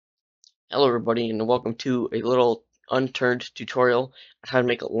Hello everybody and welcome to a little Unturned tutorial on how to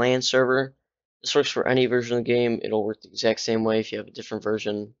make a LAN server. This works for any version of the game. It'll work the exact same way. If you have a different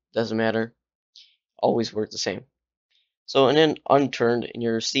version, doesn't matter. Always work the same. So in Unturned in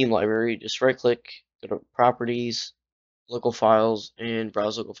your Steam library, just right click, go to Properties, Local Files, and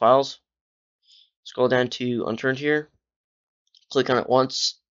Browse Local Files. Scroll down to Unturned here, click on it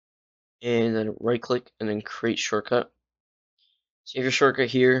once, and then right click and then Create Shortcut. So you have your shortcut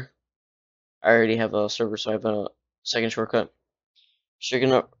here. I already have a server, so I have a second shortcut. So you're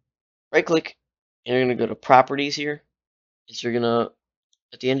gonna right click and you're gonna go to properties here. And so you're gonna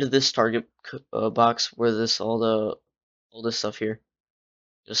at the end of this target box where all this stuff here,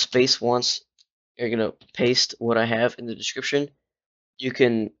 just space once. You're gonna paste what I have in the description. You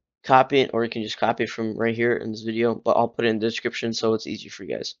can copy it or you can just copy it from right here in this video, but I'll put it in the description so it's easy for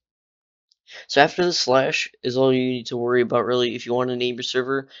you guys. So after the slash is all you need to worry about really. If you want to name your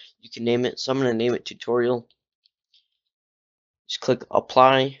server, you can name it. So I'm gonna name it tutorial. Just click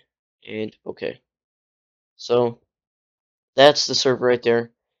apply and okay. So that's the server right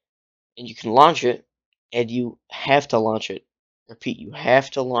there, and you can launch it, and you have to launch it. Repeat, you have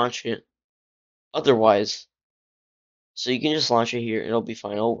to launch it, otherwise, so you can just launch it here, it'll be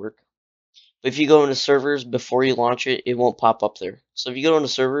fine, it'll work. But if you go into servers before you launch it, it won't pop up there. So if you go into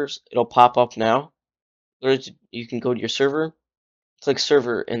servers, it'll pop up now. You can go to your server, click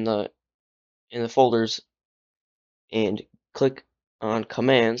server in the folders, and click on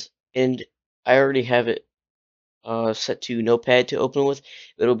commands, and I already have it set to notepad to open with.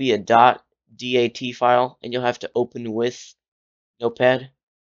 It'll be a .dat file, and you'll have to open with notepad.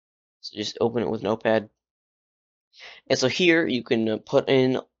 So just open it with notepad. And so here you can put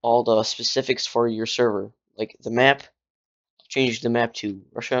in all the specifics for your server, like the map. Change the map to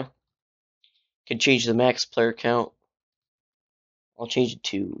Russia. Can change the max player count. I'll change it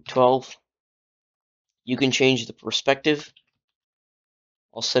to 12. You can change the perspective.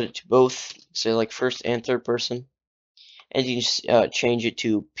 I'll set it to both, say like first and third person. And you can change it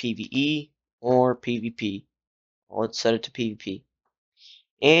to PvE or PvP. Let's set it to PvP.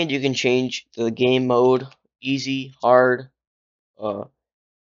 And you can change the game mode, easy, hard, or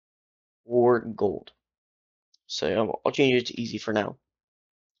gold. So I'll change it to easy for now.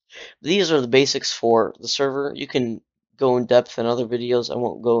 These are the basics for the server. You can go in depth in other videos. I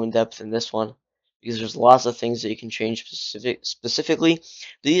won't go in depth in this one because there's lots of things that you can change specifically.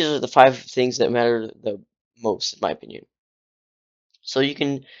 These are the 5 things that matter the most, in my opinion. So you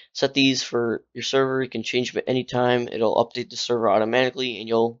can set these for your server. You can change them at any time. It'll update the server automatically, and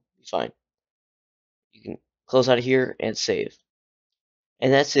you'll be fine. You can close out of here and save.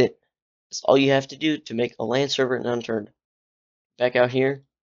 And that's it. That's all you have to do to make a LAN server in Unturned. Back out here,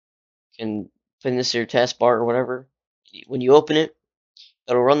 you can put this to your taskbar or whatever. When you open it,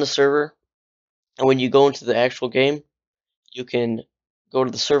 it'll run the server. And when you go into the actual game, you can go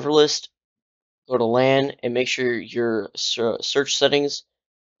to the server list, go to LAN, and make sure your search settings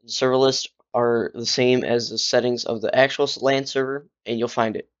in the server list are the same as the settings of the actual LAN server, and you'll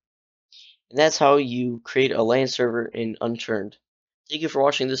find it. And that's how you create a LAN server in Unturned. Thank you for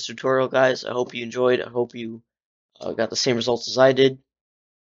watching this tutorial, guys. I hope you enjoyed. I hope you got the same results as I did.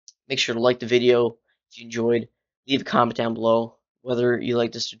 Make sure to like the video if you enjoyed. Leave a comment down below whether you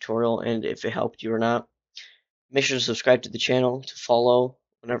like this tutorial and if it helped you or not. Make sure to subscribe to the channel to follow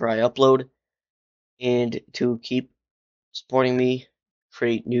whenever I upload and to keep supporting me,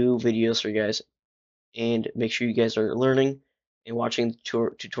 create new videos for you guys. And make sure you guys are learning and watching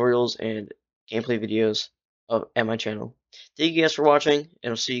tutorials and gameplay videos at my channel. Thank you guys for watching,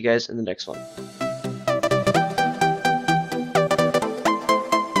 and I'll see you guys in the next one.